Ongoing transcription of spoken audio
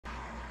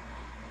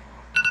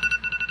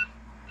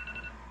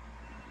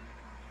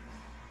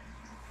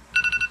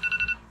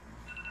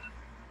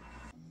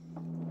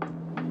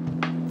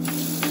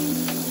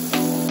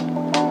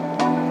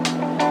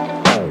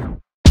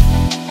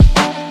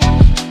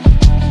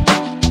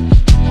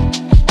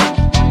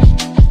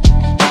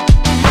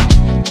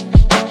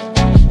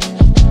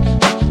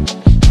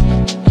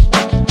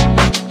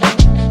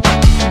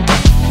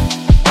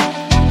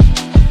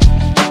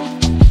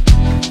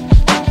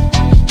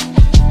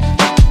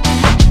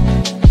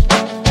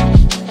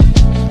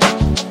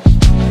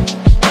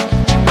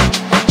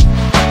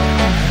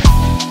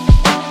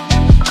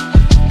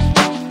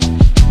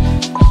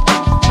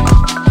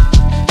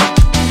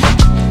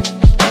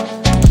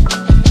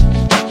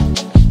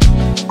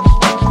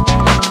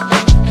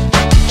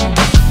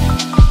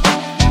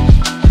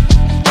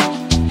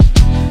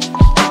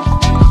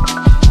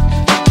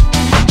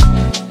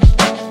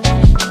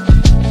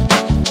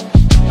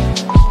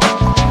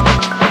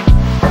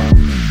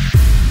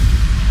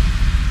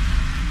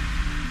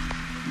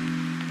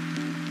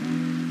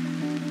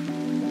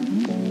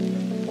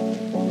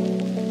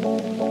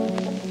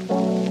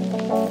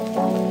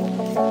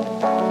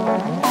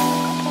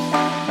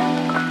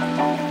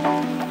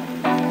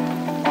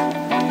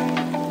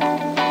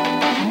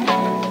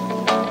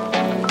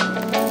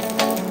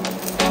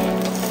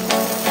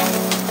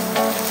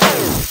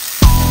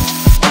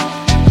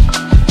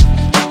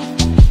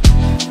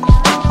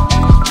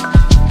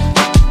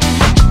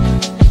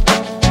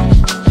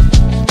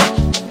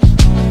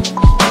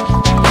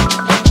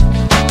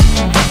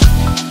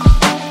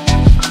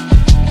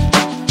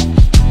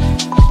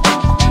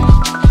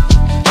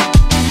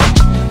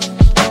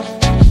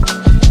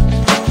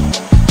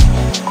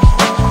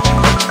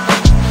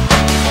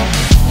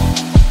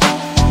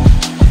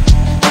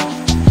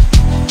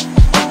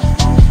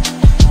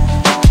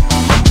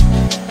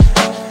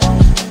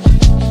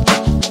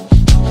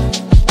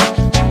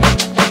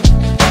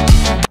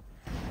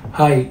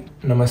Hi,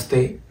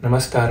 Namaste,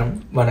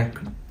 Namaskaram,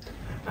 Vanakkam.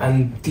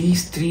 And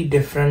these three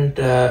different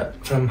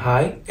from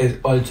hi is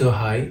also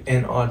hi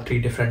in all three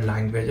different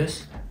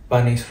languages.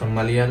 One is from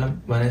Malayalam,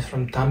 one is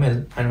from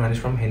Tamil, and one is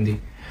from Hindi.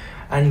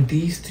 And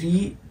these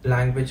three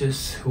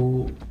languages,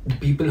 who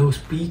people who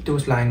speak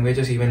those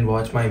languages even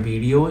watch my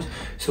videos,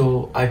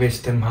 so I wish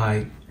them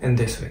hi in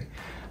this way.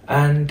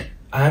 And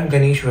I am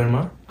Ganesh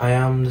Varma. I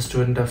am the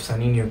student of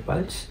SUNY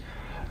Paltz.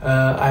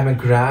 I'm a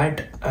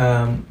grad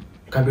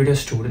computer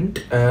student.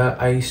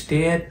 I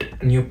stay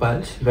at New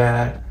Paltz,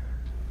 where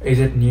is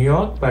it New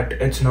York, but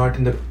it's not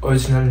in the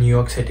original New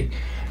York City.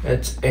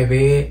 It's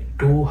away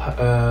 2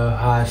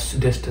 hours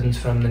distance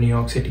from the New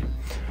York City.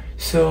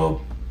 So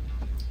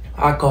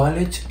our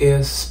college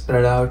is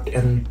spread out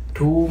in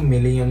 2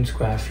 million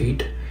square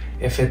feet.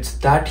 If it's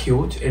that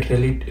huge, it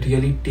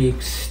really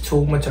takes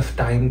so much of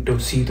time to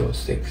see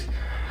those things.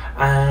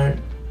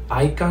 And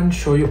I can't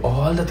show you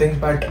all the things,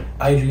 but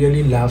I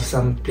really love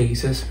some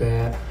places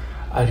where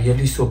are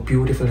really so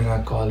beautiful in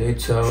our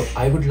college. So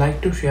I would like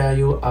to share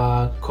you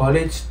our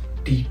college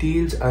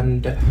details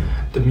and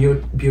the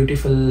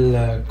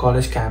beautiful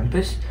college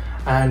campus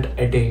and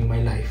a day in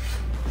my life.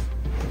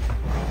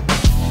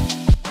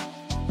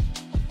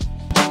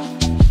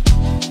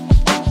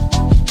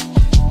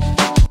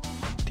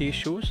 These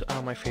shoes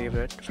are my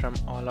favorite from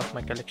all of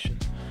my collection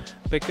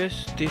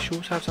because these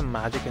shoes have some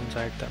magic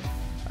inside them.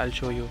 I'll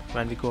show you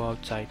when we go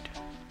outside.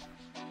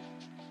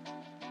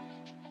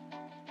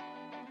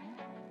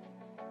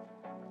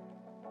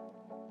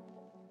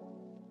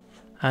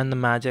 And the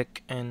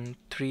magic in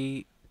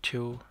 3,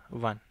 2,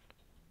 1.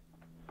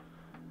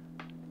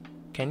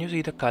 Can you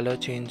see the color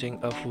changing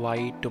of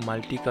white to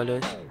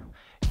multicolors?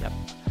 Yep.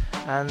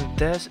 And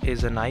this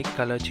is a Nike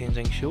color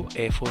changing shoe,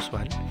 Air Force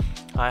 1.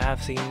 I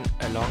have seen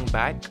a long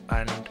back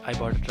and I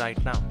bought it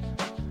right now.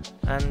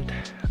 And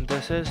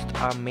this is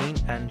our main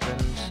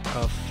entrance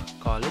of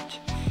college,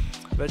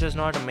 which is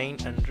not a main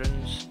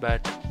entrance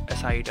but a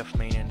side of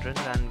main entrance,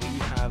 and we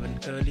have an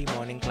early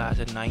morning class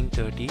at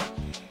 9:30.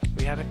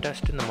 We have a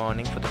test in the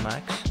morning for the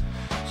max,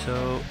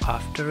 so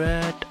after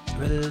it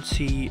we'll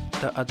see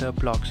the other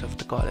blocks of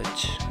the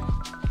college.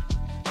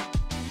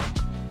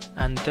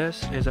 And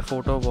this is a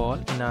photo wall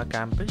in our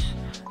campus,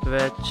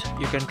 which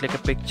you can click a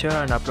picture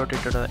and upload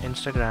it to the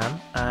Instagram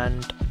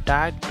and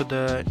tag to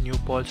the New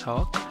Paltz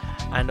Hawk,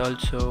 and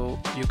also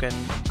you can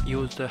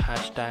use the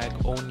hashtag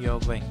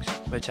 #OwnYourWings,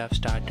 which I've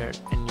started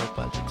in New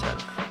Paltz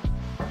itself.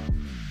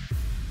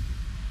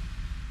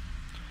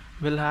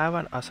 We'll have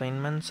an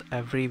assignments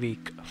every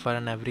week for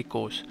every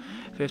course.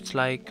 If it's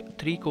like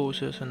 3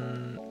 courses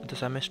in the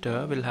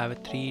semester, we'll have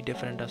 3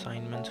 different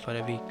assignments for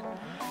a week.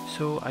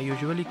 So I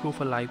usually go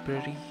for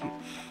library,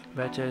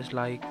 which is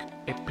like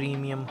a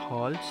premium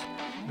halls,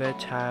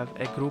 which have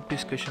a group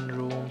discussion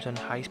rooms and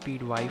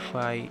high-speed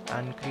Wi-Fi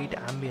and great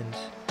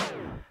ambience.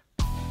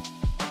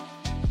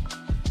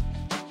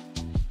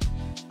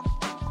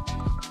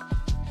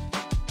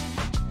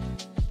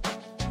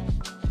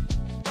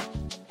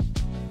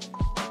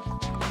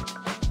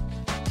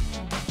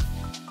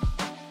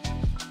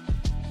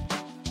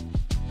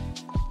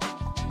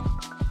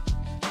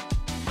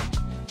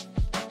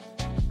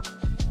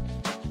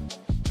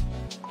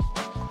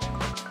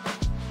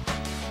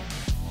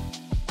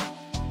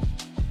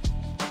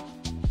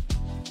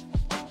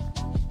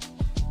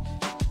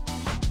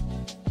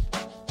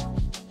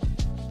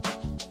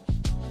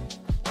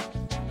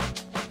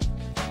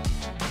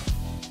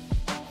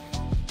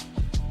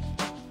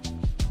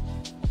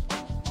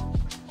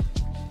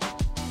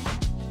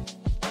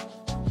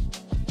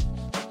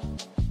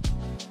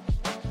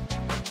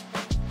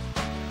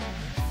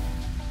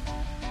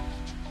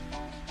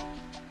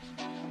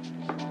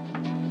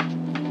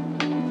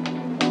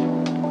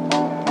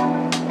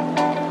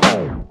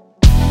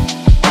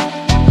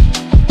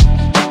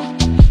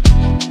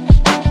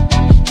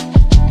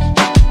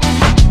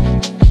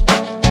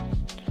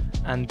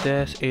 And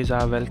this is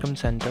our welcome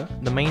center,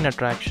 the main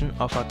attraction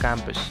of our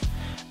campus.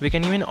 We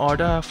can even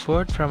order our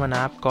food from an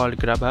app called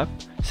Grubhub,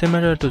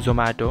 similar to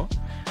Zomato.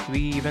 We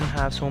even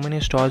have so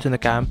many stalls in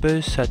the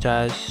campus, such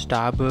as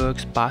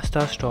Starbucks,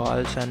 pasta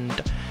stalls,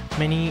 and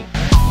many.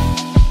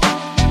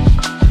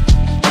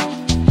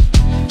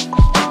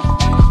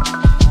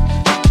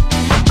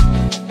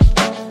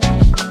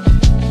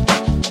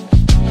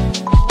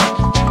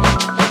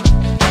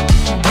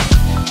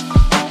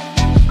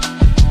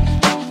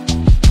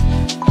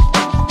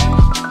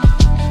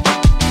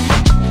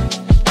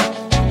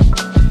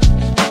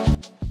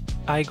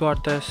 I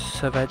got this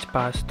veg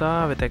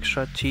pasta with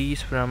extra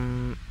cheese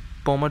from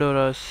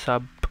Pomodoro's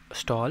sub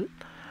stall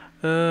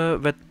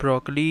with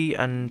broccoli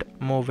and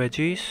more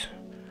veggies.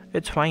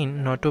 It's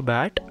fine, not too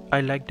bad. I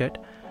liked it.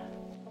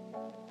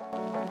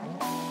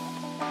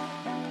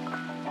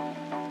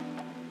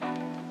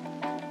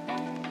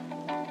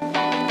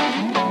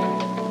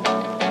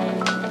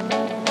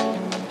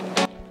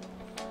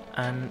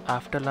 And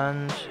after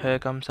lunch, here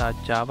comes our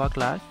Java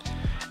class.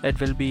 It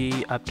will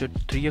be up to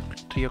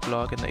 3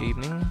 o'clock in the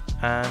evening,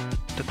 and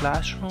the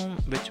classroom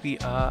which we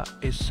are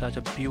is such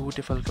a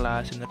beautiful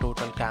class in the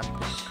total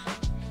campus.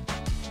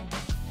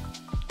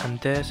 And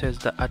this is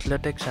the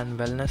Athletics and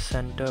Wellness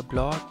Center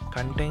block.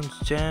 Contains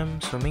gym,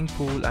 swimming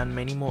pool and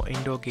many more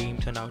indoor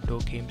games and outdoor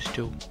games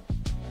too.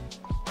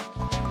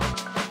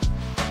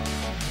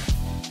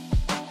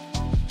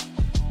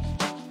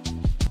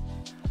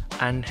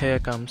 And here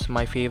comes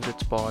my favorite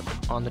spot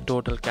on the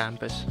total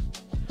campus.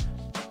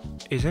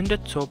 Isn't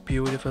it so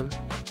beautiful?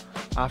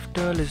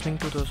 After listening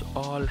to those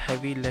all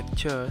heavy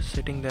lectures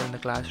sitting there in the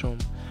classroom,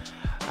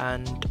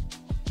 and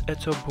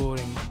it's so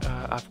boring,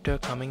 after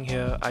coming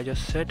here I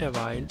just sit a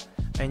while,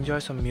 enjoy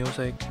some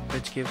music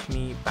which gives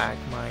me back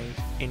my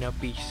inner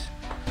peace.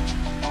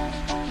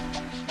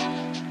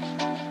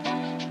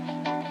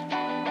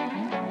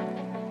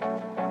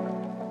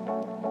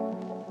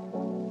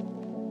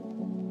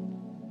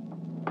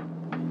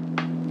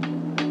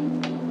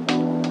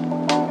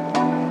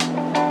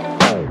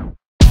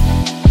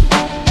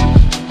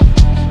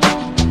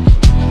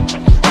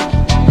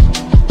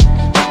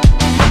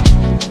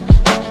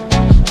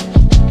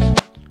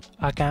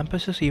 Our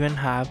campuses even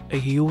have a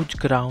huge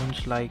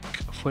grounds like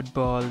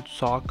football,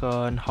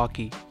 soccer and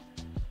hockey.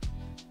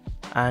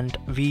 And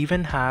we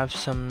even have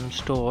some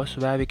stores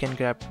where we can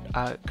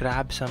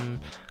grab some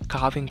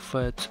carving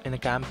foods in a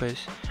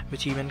campus,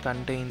 which even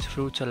contains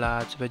fruit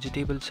salads,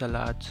 vegetable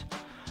salads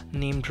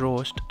named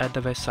Roast at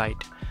the west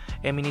side.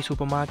 A mini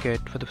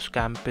supermarket for the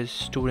campus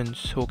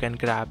students who can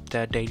grab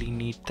their daily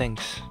need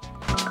things.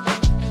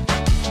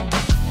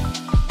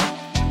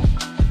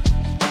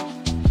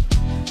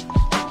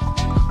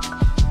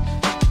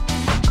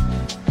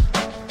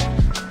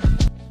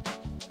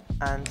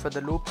 And for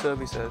the loop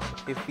services,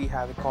 if we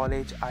have a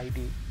college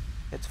ID,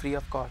 it's free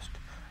of cost.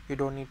 You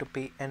don't need to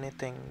pay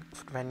anything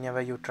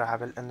whenever you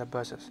travel in the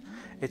buses.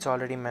 It's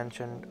already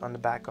mentioned on the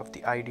back of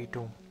the ID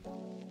too.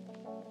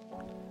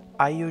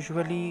 I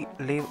usually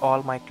leave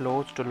all my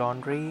clothes to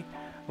laundry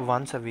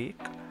once a week.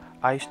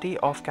 I stay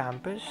off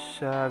campus,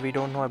 we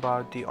don't know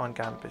about the on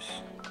campus.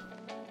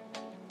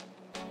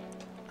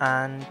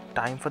 And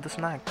time for the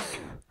snacks.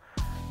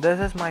 This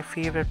is my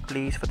favorite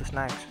place for the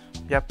snacks.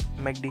 Yep,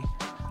 McD.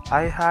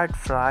 I had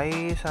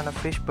fries and a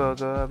fish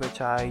burger, which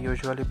I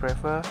usually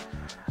prefer,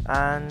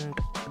 and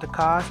the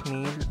Cars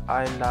meal.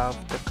 I love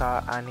the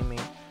car anime,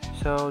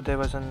 so there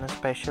was a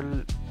special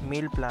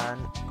meal plan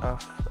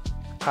of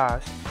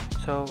Cars,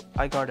 so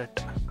I got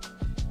it.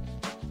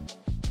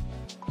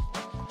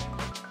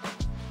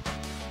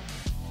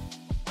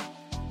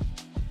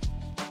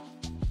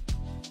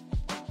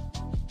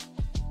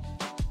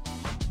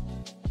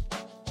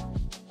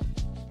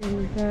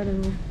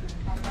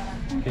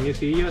 Can you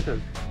see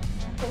yourself?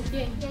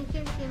 Okay. I can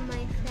see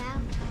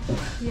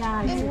myself.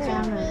 Yeah, it's a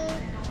camera.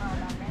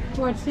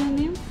 What's your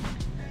name?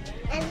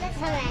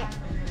 Elizabeth.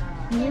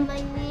 And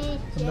my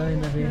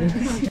name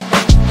is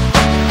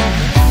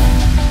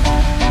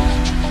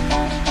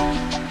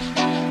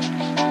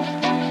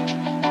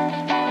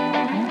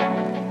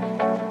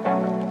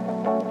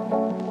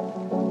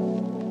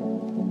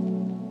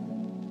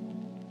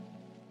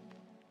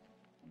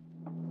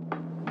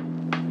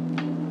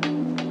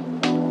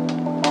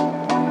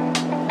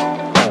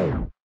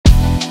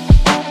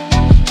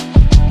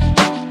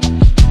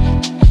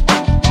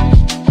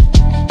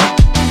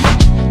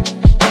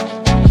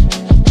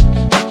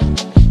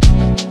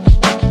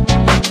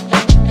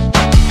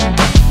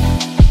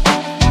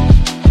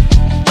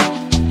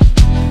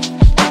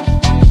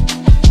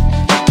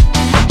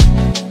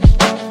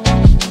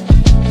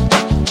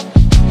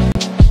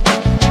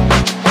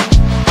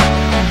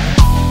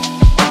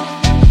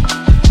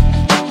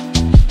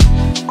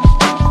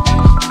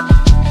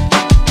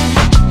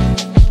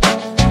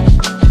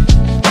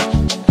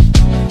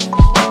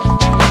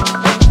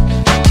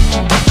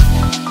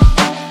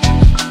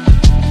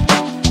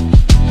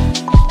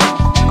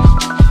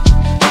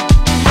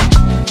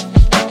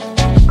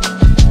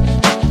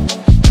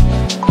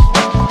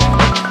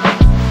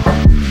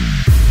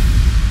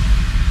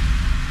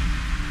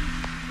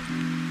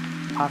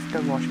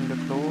After washing the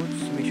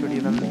clothes, we should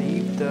even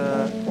leave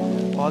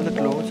all the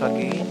clothes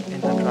again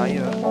in the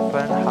dryer for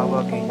an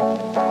hour again.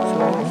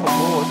 So for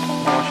both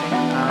washing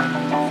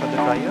and for the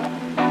dryer,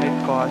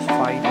 it costs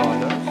 $5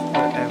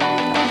 for every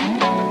time.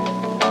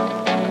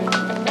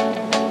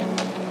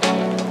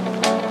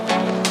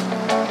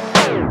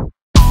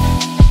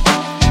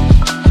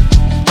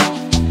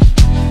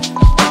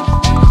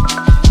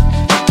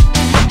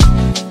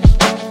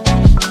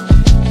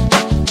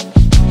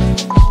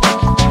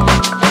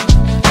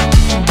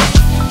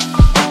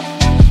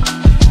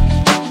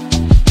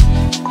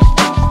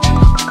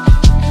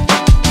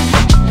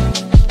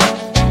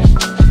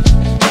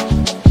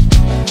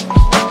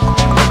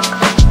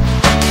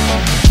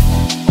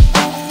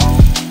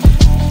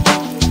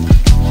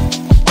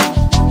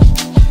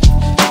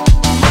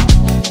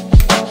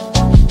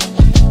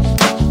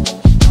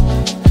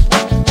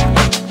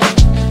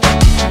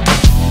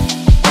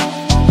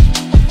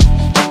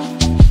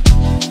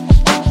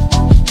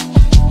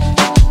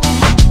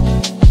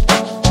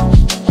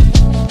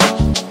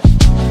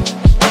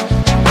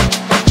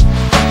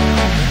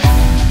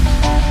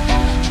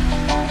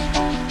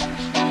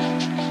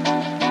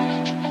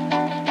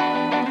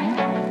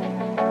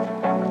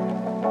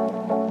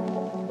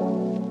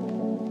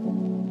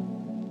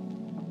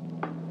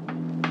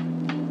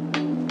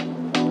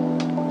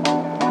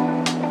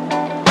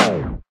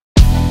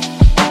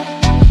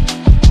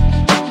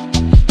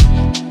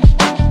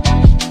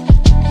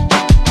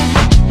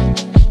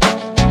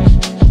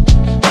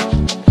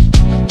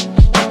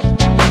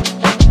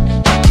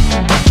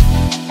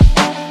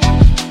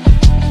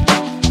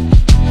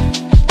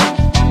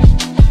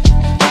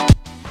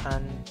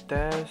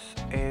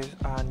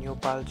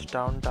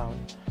 downtown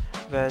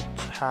which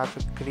have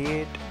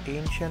great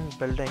ancient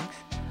buildings,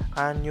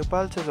 and New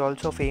Paltz is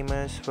also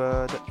famous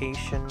for the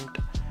ancient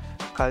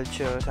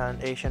cultures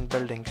and ancient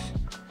buildings.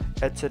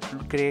 It's a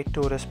great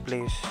tourist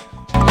place.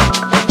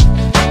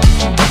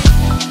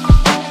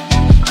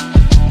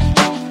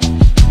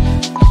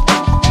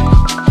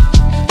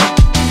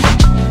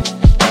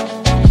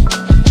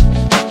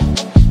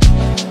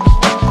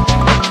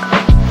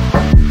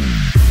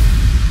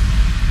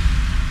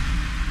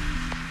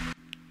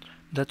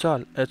 That's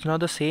all. It's not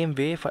the same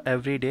way for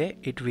every day.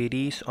 It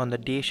varies on the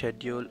day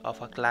schedule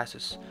of our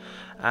classes.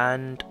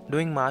 And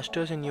doing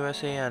masters in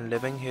USA and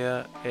living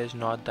here is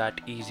not that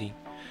easy.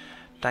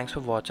 Thanks for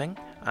watching,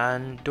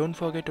 and don't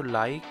forget to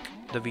like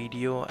the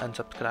video and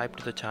subscribe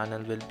to the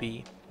channel will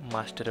be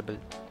masterable.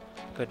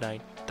 Good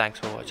night. Thanks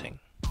for watching.